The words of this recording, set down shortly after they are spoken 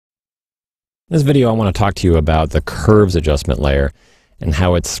In this video, I want to talk to you about the curves adjustment layer and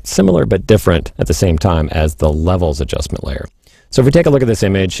how it's similar but different at the same time as the levels adjustment layer. So if we take a look at this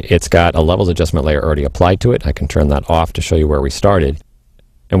image, it's got a levels adjustment layer already applied to it. I can turn that off to show you where we started.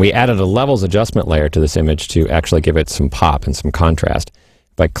 And we added a levels adjustment layer to this image to actually give it some pop and some contrast.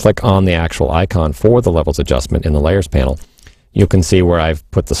 If I click on the actual icon for the levels adjustment in the layers panel, you can see where I've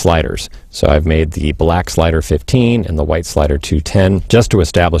put the sliders. So I've made the black slider 15 and the white slider 210 just to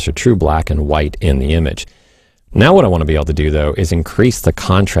establish a true black and white in the image. Now what I want to be able to do though is increase the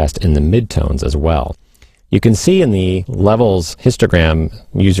contrast in the midtones as well. You can see in the levels histogram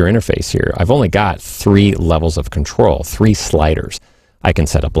user interface here, I've only got 3 levels of control, 3 sliders. I can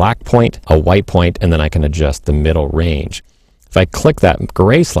set a black point, a white point, and then I can adjust the middle range. If I click that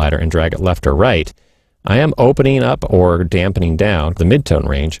gray slider and drag it left or right, I am opening up or dampening down the midtone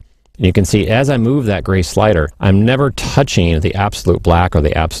range. And you can see as I move that gray slider, I'm never touching the absolute black or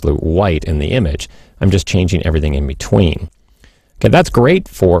the absolute white in the image. I'm just changing everything in between. Okay, that's great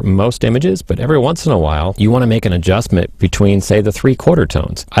for most images, but every once in a while, you want to make an adjustment between, say, the 3/4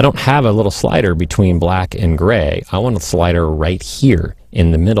 tones. I don't have a little slider between black and gray. I want a slider right here in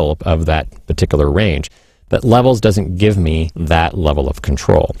the middle of that particular range. But levels doesn't give me that level of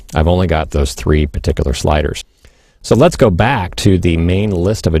control. I've only got those 3 particular sliders. So let's go back to the main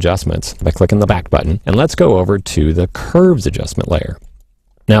list of adjustments by clicking the back button, and let's go over to the curves adjustment layer.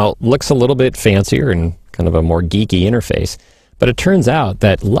 Now, it looks a little bit fancier and kind of a more geeky interface, but it turns out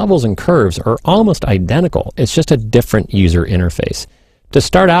that levels and curves are almost identical. It's just a different user interface. To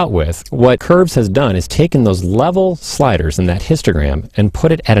start out with, what Curves has done is taken those level sliders in that histogram and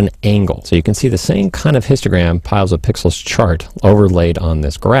put it at an angle. So you can see the same kind of histogram piles of pixels chart overlaid on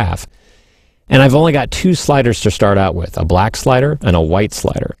this graph. And I've only got 2 sliders to start out with, a black slider and a white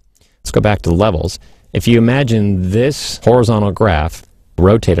slider. Let's go back to levels. If you imagine this horizontal graph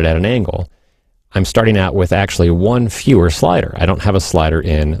rotated at an angle, I'm starting out with actually 1 fewer slider. I don't have a slider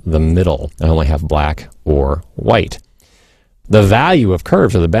in the middle. I only have black or white. The value of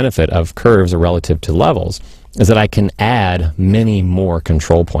curves, or the benefit of curves relative to levels, is that I can add many more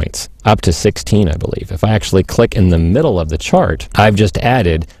control points, up to 16, I believe. If I actually click in the middle of the chart, I've just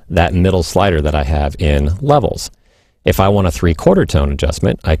added that middle slider that I have in levels. If I want a 3/4 tone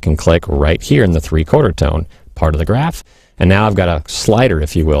adjustment, I can click right here in the 3/4 tone part of the graph, and now I've got a slider,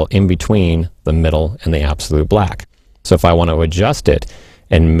 if you will, in between the middle and the absolute black. So if I want to adjust it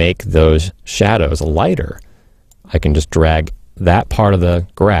and make those shadows lighter, I can just drag that part of the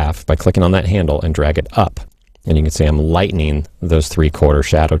graph by clicking on that handle and drag it up. And you can see I'm lightening those 3/4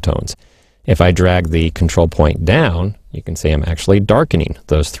 shadow tones. If I drag the control point down, you can see I'm actually darkening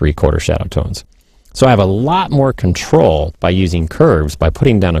those 3/4 shadow tones. So I have a lot more control by using curves, by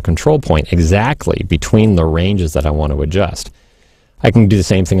putting down a control point exactly between the ranges that I want to adjust. I can do the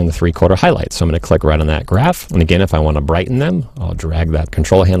same thing in the 3/4 highlights. So I'm going to click right on that graph. And again, if I want to brighten them, I'll drag that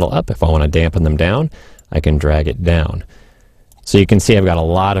control handle up. If I want to dampen them down, I can drag it down. So you can see I've got a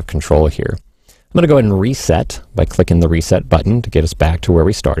lot of control here. I'm going to go ahead and reset by clicking the reset button to get us back to where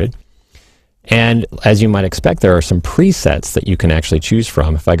we started. And as you might expect, there are some presets that you can actually choose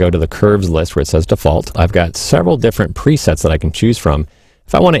from. If I go to the curves list where it says default, I've got several different presets that I can choose from.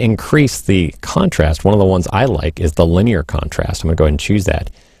 If I want to increase the contrast, one of the ones I like is the linear contrast. I'm going to go ahead and choose that.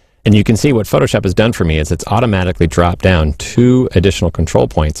 And you can see what Photoshop has done for me is it's automatically dropped down 2 additional control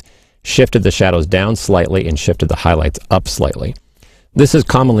points, shifted the shadows down slightly, and shifted the highlights up slightly. This is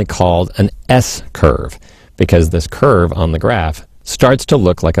commonly called an S curve because this curve on the graph starts to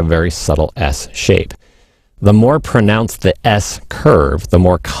look like a very subtle S shape. The more pronounced the S curve, the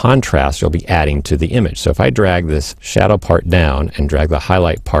more contrast you'll be adding to the image. So if I drag this shadow part down and drag the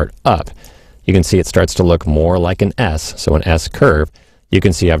highlight part up, you can see it starts to look more like an S, so an S curve. You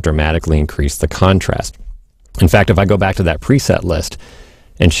can see I've dramatically increased the contrast. In fact, if I go back to that preset list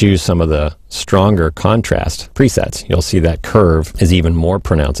and choose some of the stronger contrast presets, you'll see that curve is even more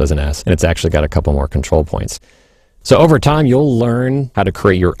pronounced as an S, and it's actually got a couple more control points. So over time, you'll learn how to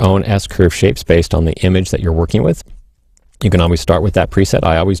create your own S-curve shapes based on the image that you're working with. You can always start with that preset.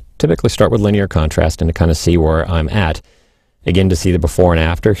 I always typically start with linear contrast and to kind of see where I'm at. Again, to see the before and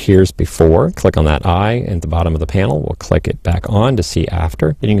after, here's before. Click on that eye at the bottom of the panel. We'll click it back on to see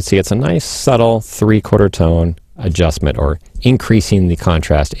after. And you can see it's a nice, subtle 3/4 tone adjustment, or increasing the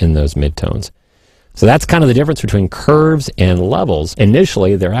contrast in those midtones. So that's kind of the difference between curves and levels.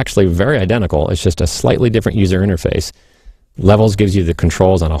 Initially, they're actually very identical. It's just a slightly different user interface. Levels gives you the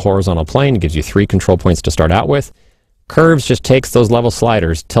controls on a horizontal plane. It gives you 3 control points to start out with. Curves just takes those level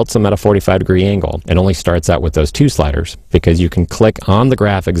sliders, tilts them at a 45-degree angle, and only starts out with those 2 sliders because you can click on the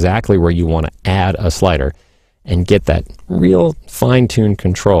graph exactly where you want to add a slider and get that real fine-tuned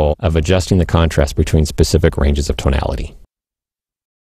control of adjusting the contrast between specific ranges of tonality.